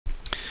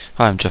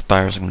Hi, I'm Jeff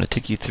Byers. I'm going to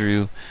take you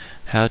through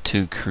how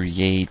to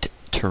create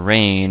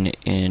terrain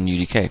in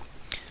UDK.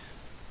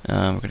 We're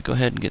going to go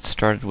ahead and get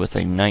started with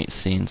a night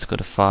scene. So go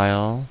to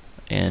File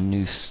and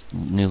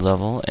New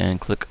Level and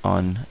click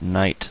on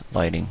Night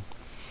Lighting.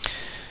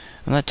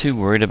 I'm not too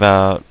worried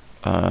about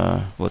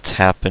what's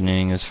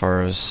happening as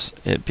far as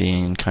it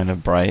being kind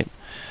of bright.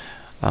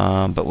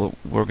 But what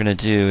we're going to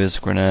do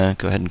is we're going to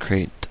go ahead and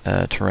create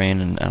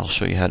terrain, and I'll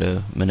show you how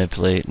to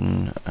manipulate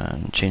and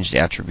change the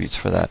attributes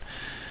for that.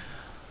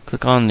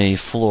 Click on the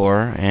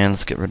floor and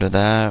let's get rid of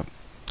that,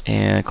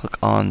 and click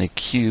on the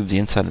cube, the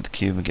inside of the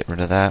cube, and get rid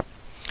of that.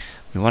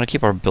 We want to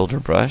keep our builder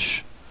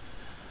brush.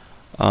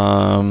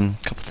 Couple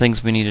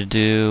things we need to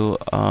do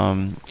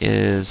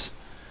is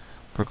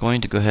we're going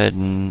to go ahead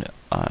and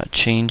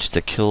change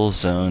the kill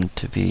zone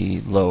to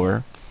be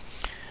lower.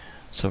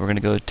 So we're going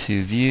to go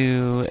to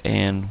View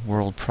and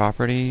World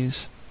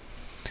Properties,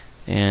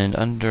 and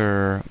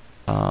under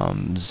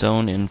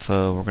Zone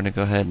Info we're going to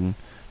go ahead and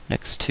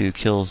next to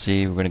Kill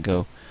Z we're going to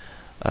go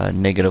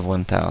negative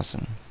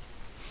 1000.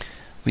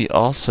 We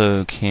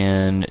also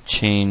can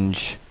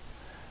change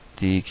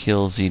the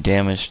Kill Z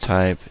damage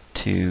type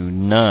to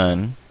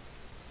none,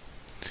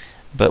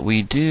 but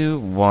we do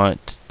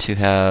want to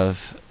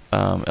have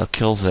a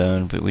kill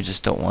zone, but we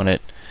just don't want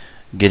it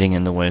getting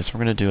in the way. So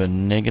we're going to do a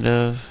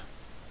negative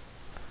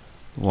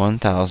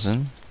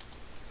 1000,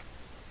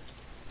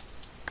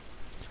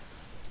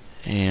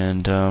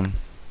 and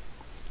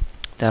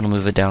that'll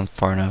move it down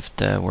far enough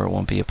to where it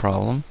won't be a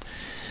problem.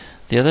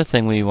 The other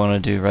thing we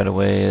want to do right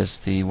away is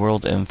the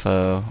world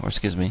info, or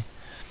excuse me,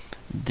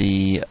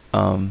 the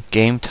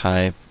game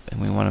type, and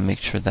we want to make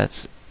sure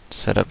that's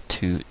set up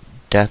to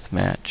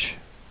deathmatch,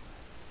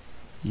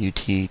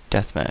 UT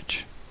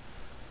deathmatch.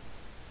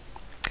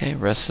 Okay,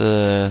 rest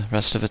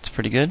of it's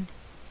pretty good.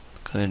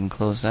 Go ahead and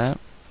close that,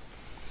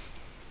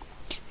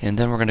 and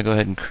then we're going to go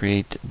ahead and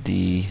create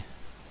the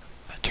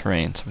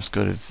terrain. So let's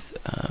go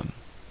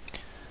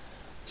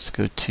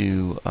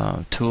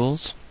to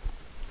Tools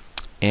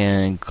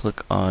and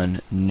click on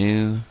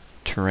New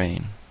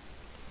Terrain.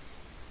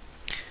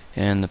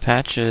 And the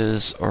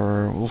patches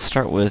we'll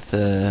start with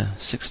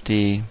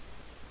 60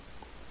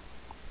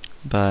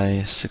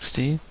 by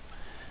 60,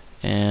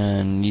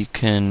 and you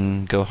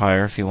can go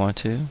higher if you want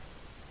to.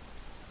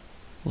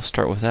 We'll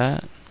start with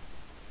that.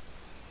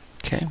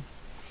 Okay.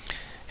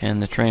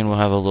 And the terrain will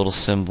have a little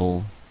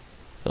symbol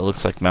that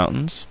looks like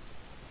mountains.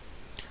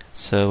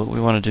 So what we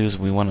want to do is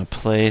we want to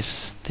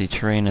place the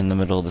terrain in the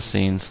middle of the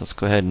scene. So let's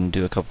go ahead and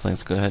do a couple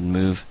things. Go ahead and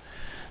move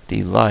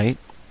the light,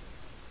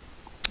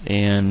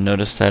 and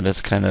notice that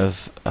it's kind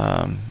of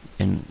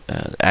in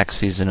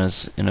axes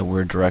in a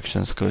weird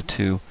direction. Let's go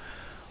to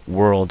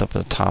World up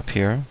at the top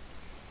here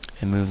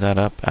and move that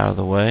up out of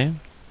the way.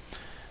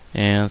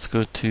 And let's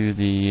go to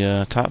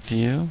the top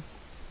view.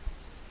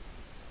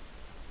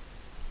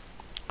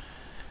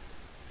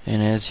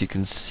 And as you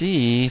can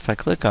see, if I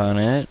click on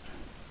it,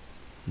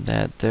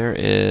 that there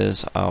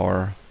is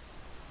our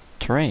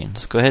terrain.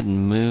 Let's go ahead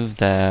and move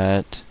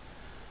that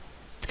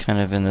kind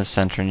of in the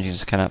center, and you can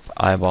just kind of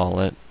eyeball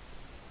it.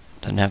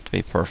 Doesn't have to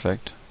be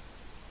perfect.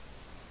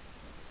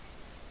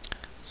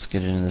 Let's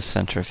get it in the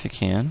center if you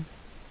can.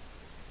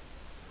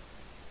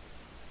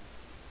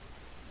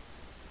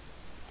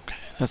 Okay,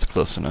 that's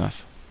close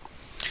enough.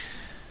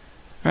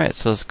 Alright,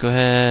 so let's go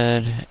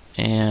ahead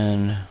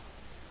and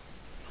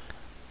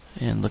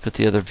look at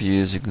the other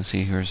views. You can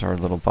see here's our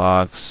little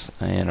box,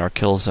 and our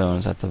kill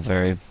zones at the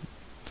very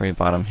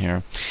bottom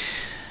here.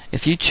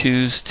 If you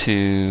choose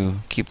to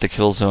keep the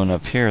kill zone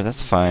up here,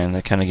 that's fine.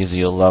 That kind of gives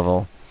you a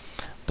level.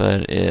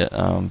 But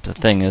the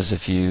thing is,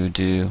 if you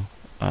do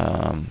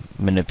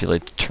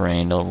manipulate the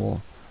terrain, it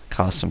will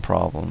cause some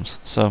problems.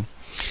 So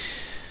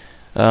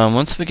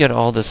once we get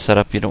all this set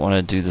up, you don't want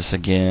to do this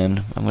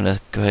again. I'm going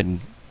to go ahead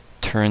and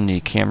turn the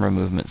camera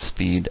movement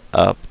speed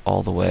up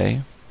all the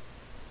way.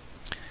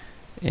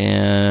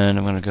 And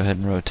I'm going to go ahead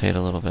and rotate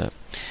a little bit.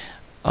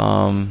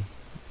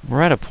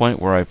 We're at a point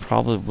where I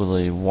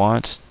probably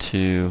want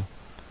to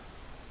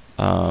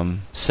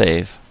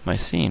save my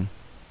scene.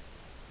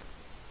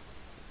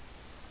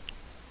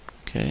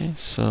 Okay,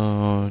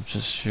 so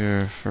just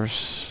your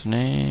first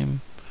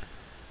name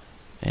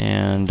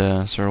and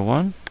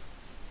 01.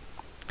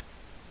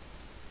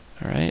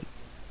 Alright,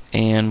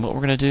 and what we're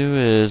going to do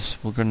is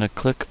we're going to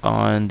click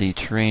on the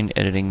terrain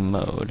editing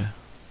mode.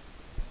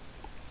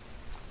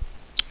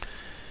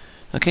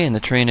 Okay, in the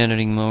terrain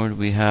editing mode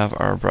we have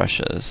our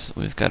brushes.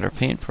 We've got our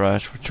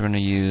paintbrush, which we're going to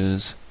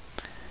use,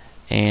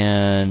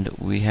 and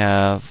we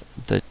have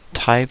the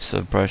types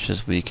of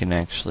brushes we can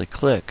actually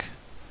click.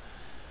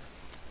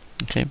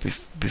 Okay,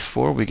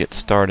 before we get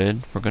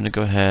started, we're going to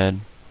go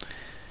ahead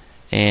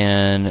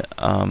and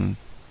going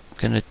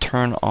to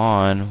turn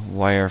on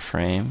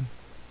wireframe.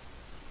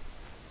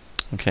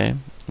 Okay,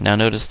 now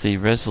notice the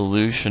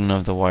resolution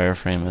of the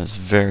wireframe is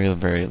very,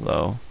 very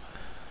low.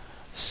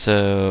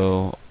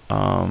 So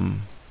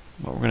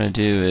what we're going to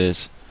do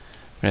is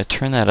we're going to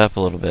turn that up a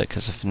little bit,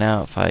 because if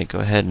I go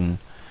ahead and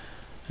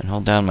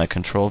hold down my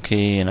control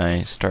key and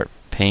I start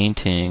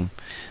painting,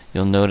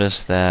 you'll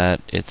notice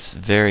that it's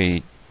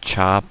very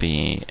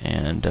choppy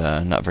and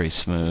not very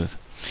smooth.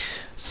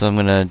 So I'm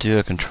going to do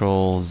a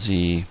Control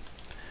Z.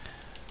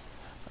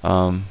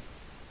 I'm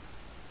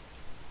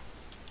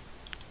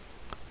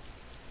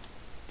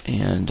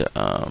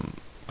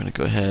going to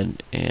go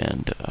ahead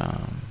and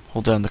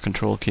hold down the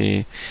Control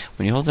key.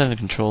 When you hold down the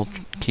Control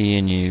key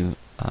and you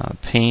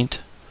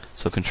paint,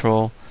 so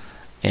Control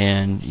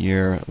and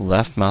your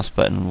left mouse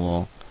button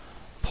will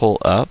pull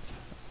up,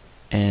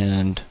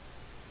 and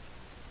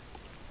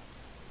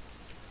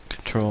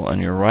Control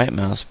and your right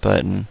mouse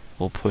button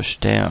will push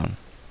down.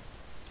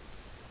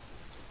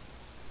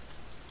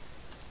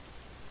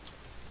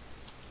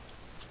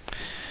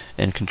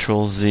 And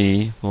Control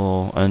Z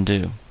will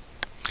undo.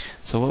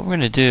 So what we're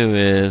going to do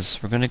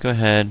is we're going to go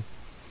ahead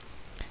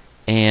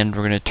and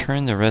we're going to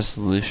turn the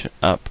resolution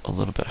up a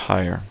little bit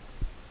higher.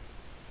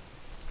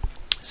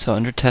 So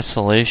under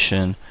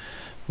tessellation,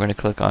 we're going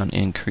to click on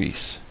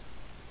Increase.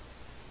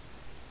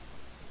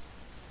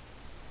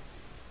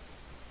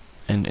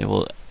 And it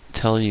will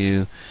tell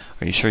you,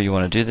 are you sure you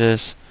want to do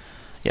this?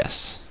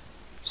 Yes.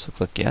 So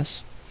click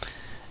Yes.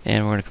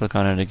 And we're going to click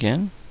on it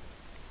again.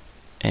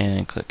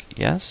 And click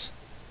Yes.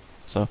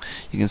 So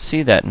you can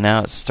see that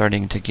now it's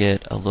starting to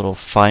get a little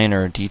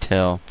finer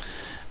detail,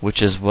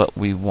 which is what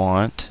we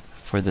want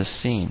for this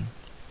scene.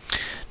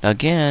 Now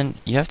again,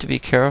 you have to be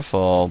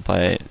careful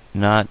by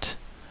not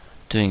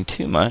doing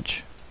too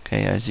much.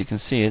 Okay, as you can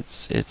see,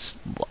 it's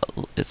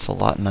a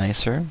lot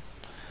nicer.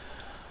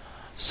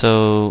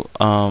 So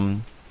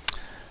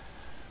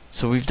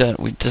so we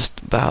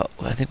just about,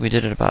 I think we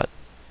did it about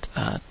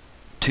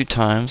 2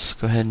 times.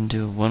 Go ahead and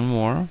do one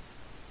more.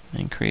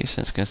 Increase,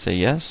 and it's going to say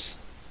yes.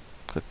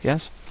 Click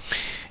Yes.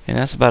 And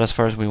that's about as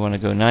far as we want to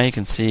go. Now you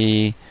can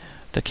see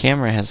the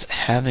camera is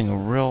having a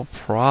real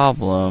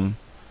problem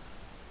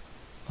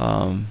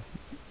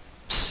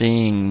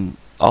seeing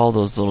all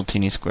those little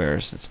teeny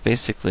squares. It's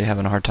basically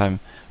having a hard time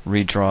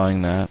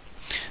redrawing that.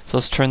 So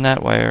let's turn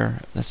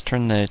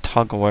the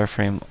toggle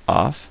wireframe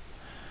off.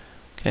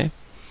 Okay.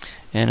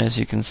 And as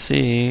you can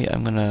see,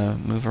 I'm going to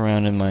move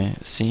around in my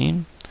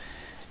scene,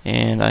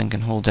 and I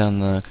can hold down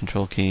the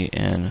Control key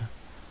and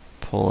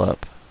pull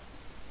up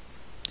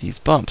these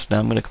bumps. Now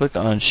I'm going to click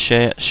on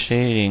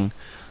shading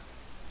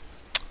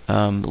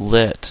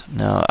lit.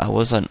 Now I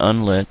was on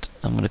unlit.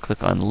 I'm going to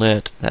click on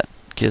lit. That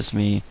gives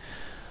me,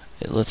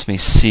 it lets me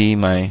see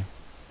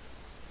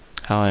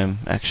how I'm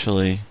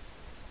actually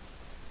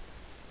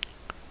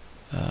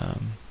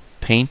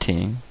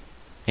painting.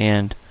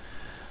 And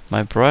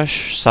my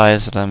brush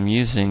size that I'm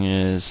using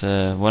is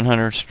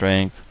 100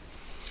 strength.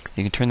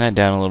 You can turn that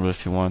down a little bit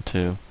if you want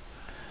to.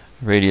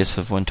 Radius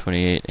of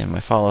 128, and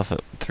my fall off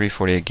at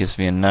 348 gives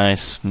me a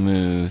nice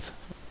smooth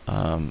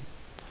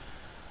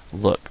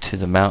look to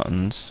the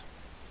mountains.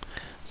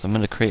 So I'm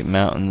going to create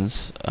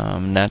mountains,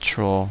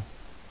 natural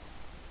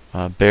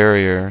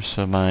barrier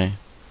so my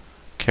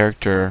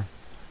character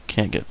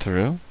can't get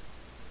through.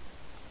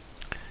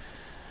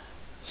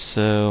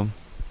 So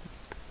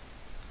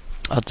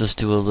I'll just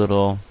do a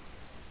little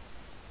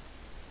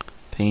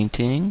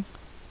painting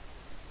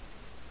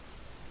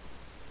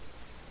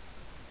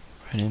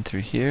right in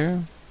through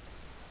here.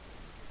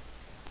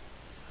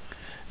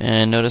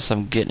 And notice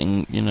I'm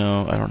getting,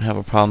 I don't have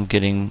a problem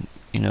getting,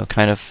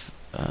 kind of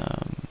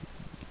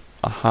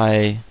a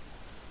high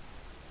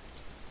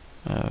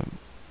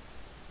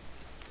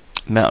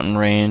mountain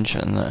range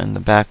in the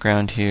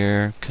background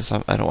here, because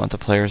I don't want the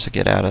players to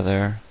get out of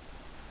there.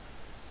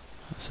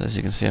 So as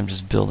you can see, I'm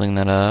just building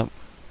that up.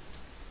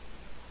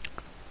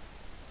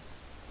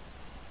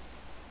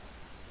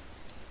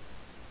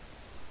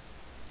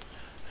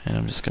 And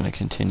I'm just going to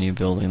continue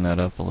building that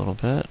up a little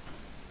bit.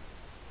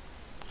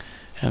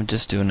 And I'm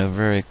just doing a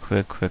very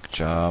quick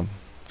job.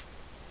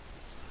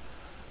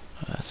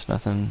 It's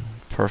nothing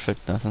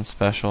perfect, nothing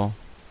special.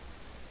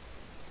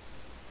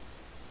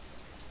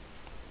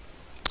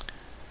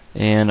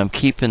 And I'm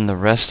keeping the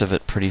rest of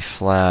it pretty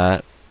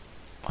flat.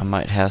 I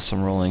might have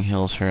some rolling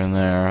hills here and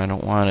there. I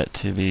don't want it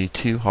to be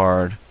too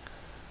hard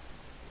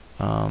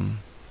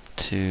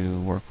to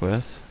work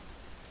with.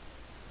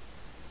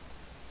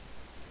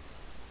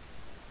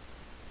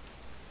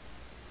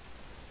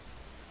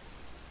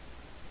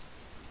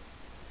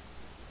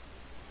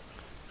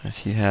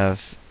 If you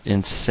have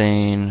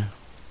insane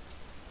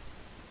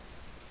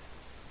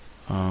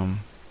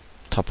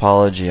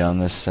topology on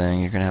this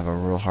thing, you're going to have a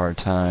real hard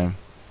time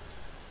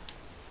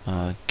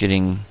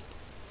getting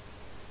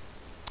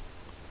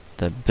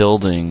the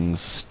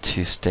buildings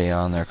to stay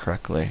on there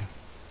correctly.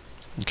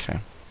 Okay.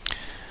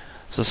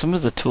 So some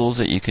of the tools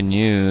that you can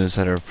use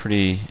that are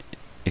pretty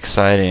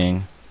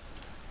exciting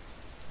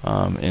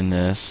in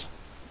this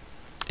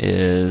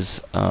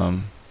is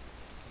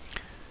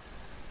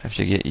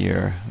after you get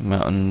your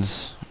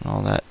mountains and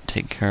all that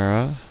taken care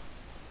of,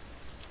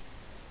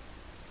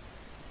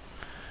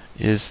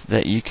 is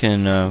that you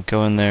can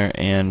go in there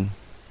and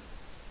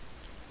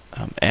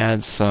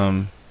add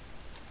some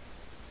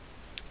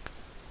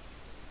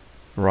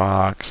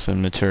rocks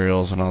and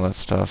materials and all that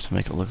stuff to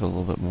make it look a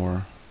little bit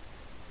more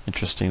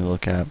interesting to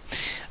look at.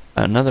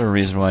 another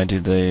reason why I do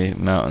the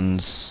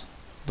mountains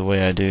the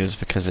way I do is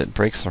because it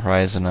breaks the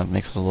horizon up,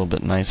 makes it a little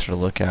bit nicer to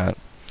look at.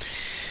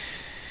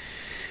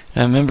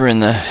 Now remember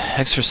in the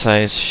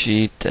exercise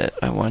sheet that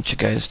I want you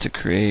guys to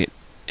create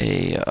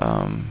a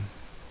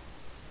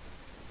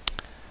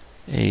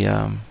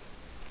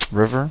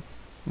river.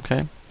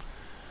 Okay,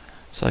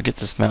 so I get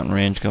this mountain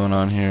range going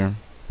on here.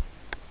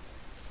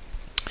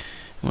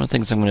 One of the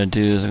things I'm going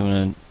to do is I'm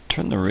going to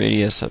turn the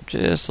radius up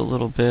just a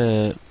little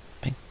bit.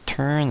 I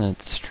turn the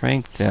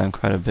strength down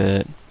quite a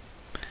bit,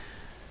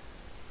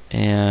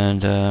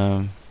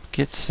 and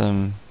get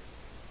some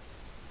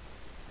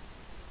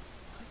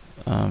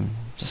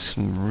just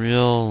some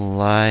real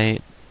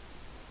light,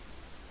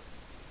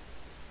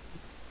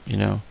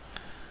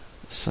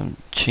 some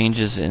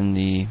changes in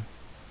the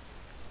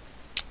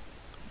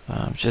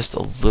just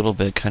a little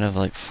bit, kind of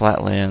like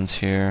flatlands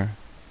here.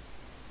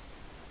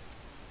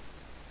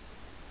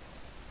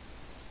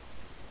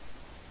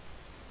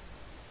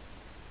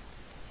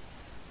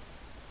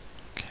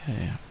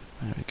 Okay,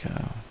 there we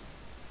go.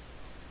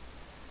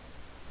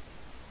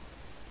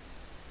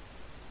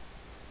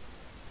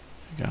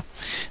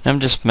 And I'm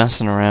just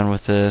messing around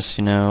with this,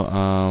 you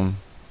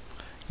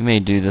may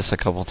do this a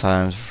couple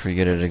times before you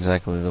get it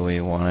exactly the way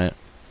you want it.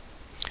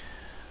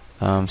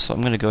 So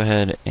I'm going to go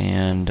ahead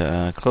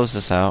and close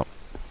this out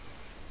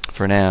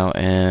for now,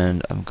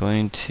 and I'm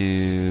going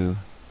to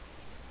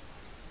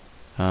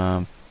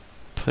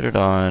put it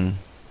on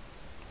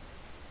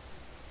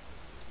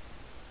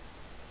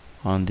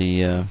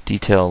the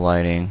detail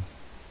lighting.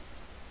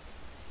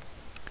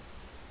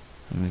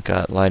 And we've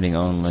got lighting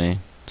only.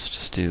 Let's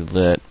just do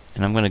lit.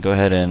 And I'm going to go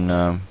ahead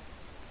and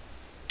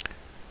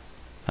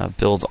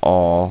build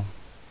all.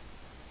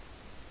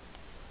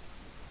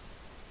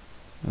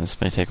 And this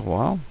may take a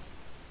while.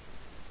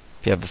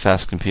 If you have a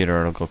fast computer,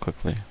 it'll go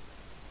quickly.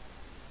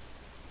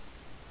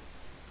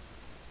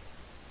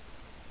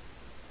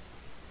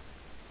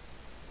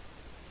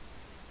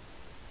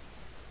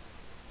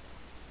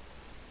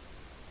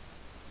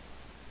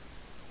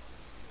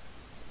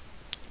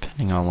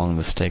 Depending how long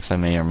this takes, I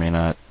may or may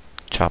not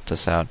chop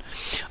this out.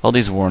 All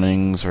these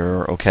warnings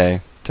are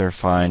okay. They're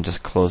fine.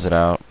 Just close it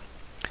out.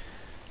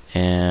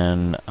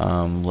 And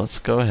let's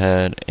go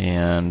ahead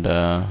and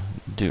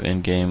do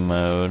in-game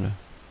mode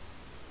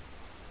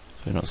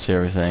so we don't see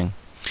everything.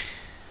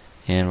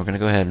 And we're going to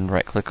go ahead and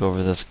right-click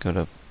over this and go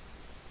to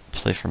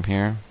play from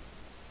here.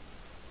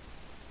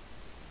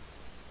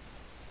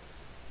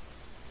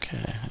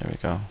 Okay, there we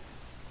go.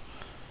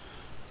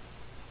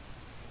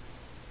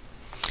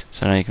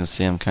 So now you can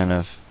see I'm kind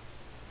of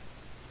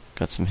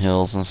got some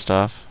hills and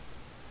stuff.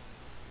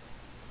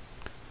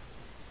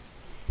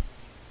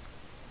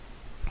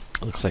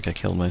 Looks like I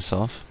killed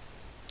myself.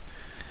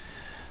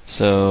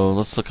 So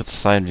let's look at the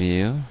side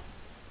view.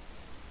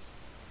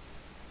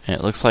 And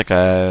it looks like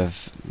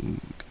I've...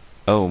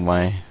 Oh,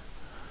 my...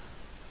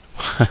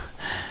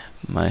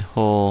 my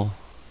whole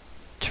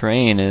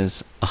terrain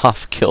is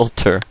off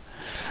kilter.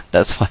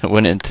 That's why I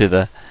went into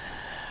the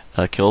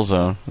kill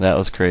zone. That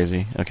was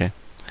crazy. Okay.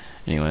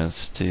 Anyway,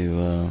 let's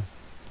do...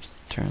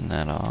 turn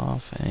that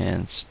off and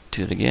let's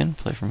do it again.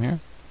 Play from here.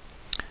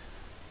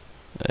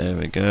 There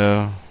we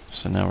go.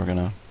 So now we're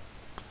gonna...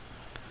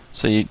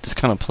 So you just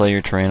kind of play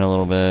your terrain a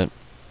little bit.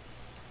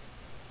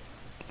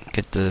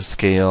 Get the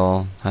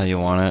scale how you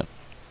want it.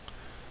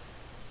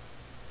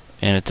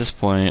 And at this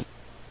point,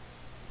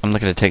 I'm not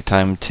going to take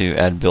time to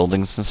add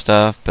buildings and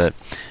stuff, but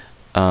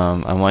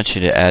I want you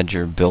to add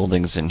your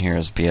buildings in here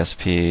as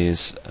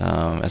BSPs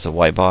as a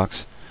white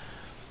box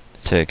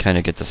to kind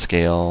of get the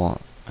scale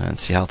and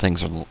see how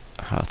things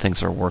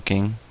are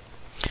working.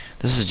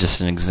 This is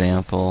just an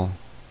example.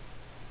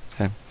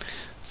 Okay,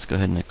 let's go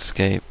ahead and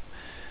escape.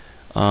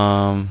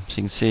 So you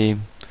can see,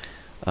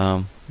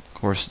 of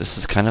course, this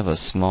is kind of a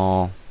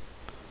small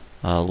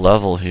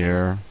level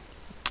here.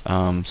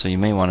 So you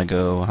may want to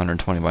go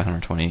 120 by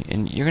 120,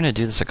 and you're going to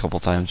do this a couple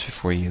times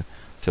before you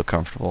feel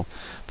comfortable.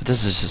 But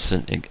this is just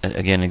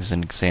again as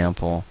an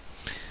example.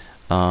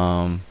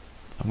 I'm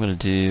going to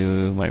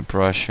do my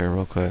brush here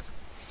real quick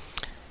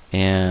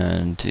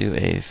and do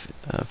a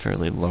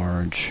fairly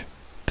large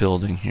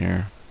building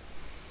here.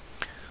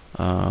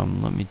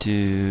 Let me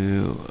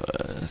do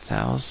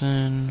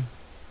 1,000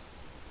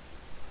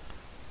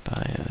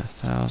 by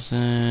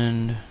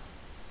 1,000.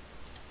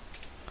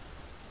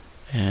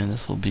 And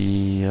this will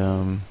be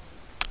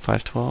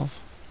 512.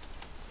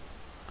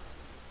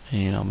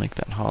 And I'll make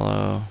that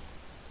hollow.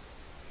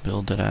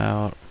 Build it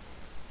out.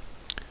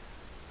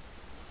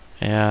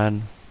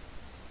 Add.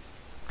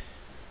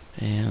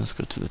 And let's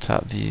go to the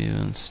top view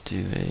and let's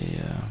do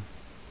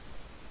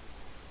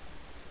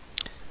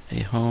a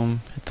home.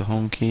 Hit the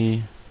home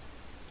key.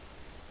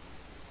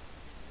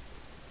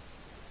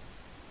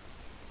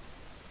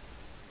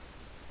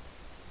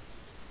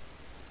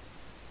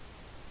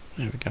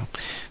 There we go.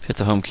 Hit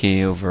the home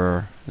key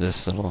over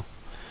this little...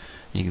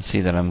 You can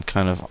see that I'm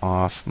kind of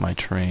off my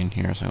terrain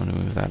here, so I'm going to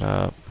move that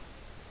up.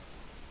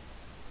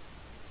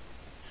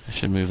 I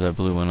should move that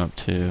blue one up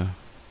too.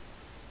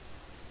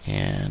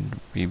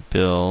 And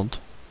rebuild.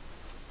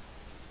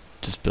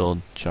 just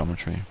build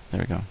geometry.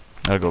 There we go.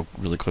 That'll go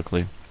really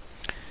quickly.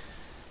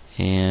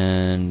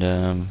 And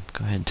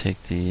go ahead and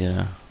take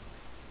the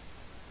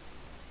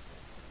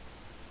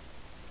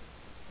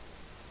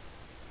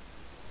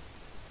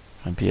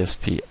my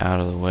BSP out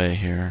of the way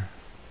here.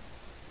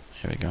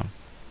 Here we go.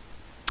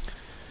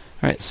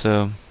 Alright,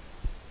 so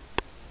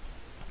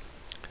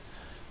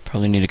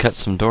probably need to cut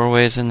some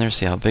doorways in there,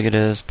 see how big it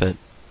is, but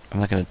I'm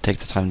not going to take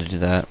the time to do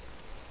that.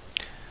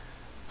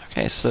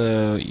 Okay,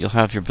 so you'll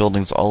have your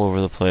buildings all over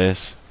the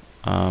place,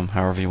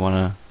 however you want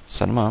to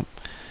set them up.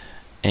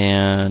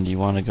 And you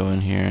want to go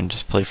in here and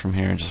just play from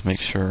here and just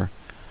make sure,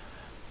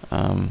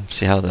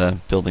 see how the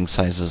building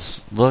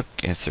sizes look,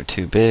 if they're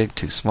too big,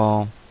 too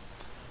small.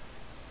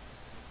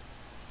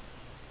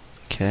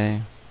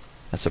 Okay,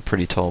 that's a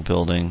pretty tall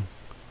building.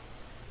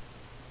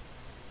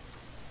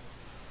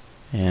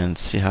 And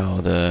see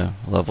how the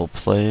level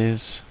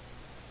plays.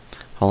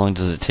 How long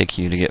does it take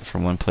you to get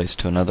from one place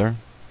to another?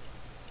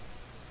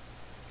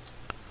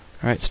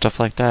 Alright, stuff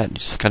like that. You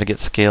just gotta get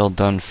scale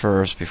done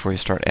first before you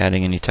start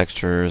adding any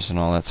textures and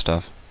all that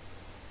stuff.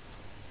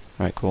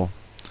 Alright, cool.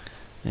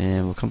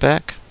 And we'll come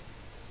back.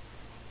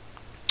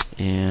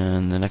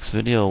 In the next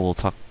video, we'll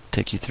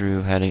take you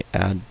through how to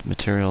add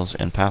materials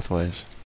and pathways.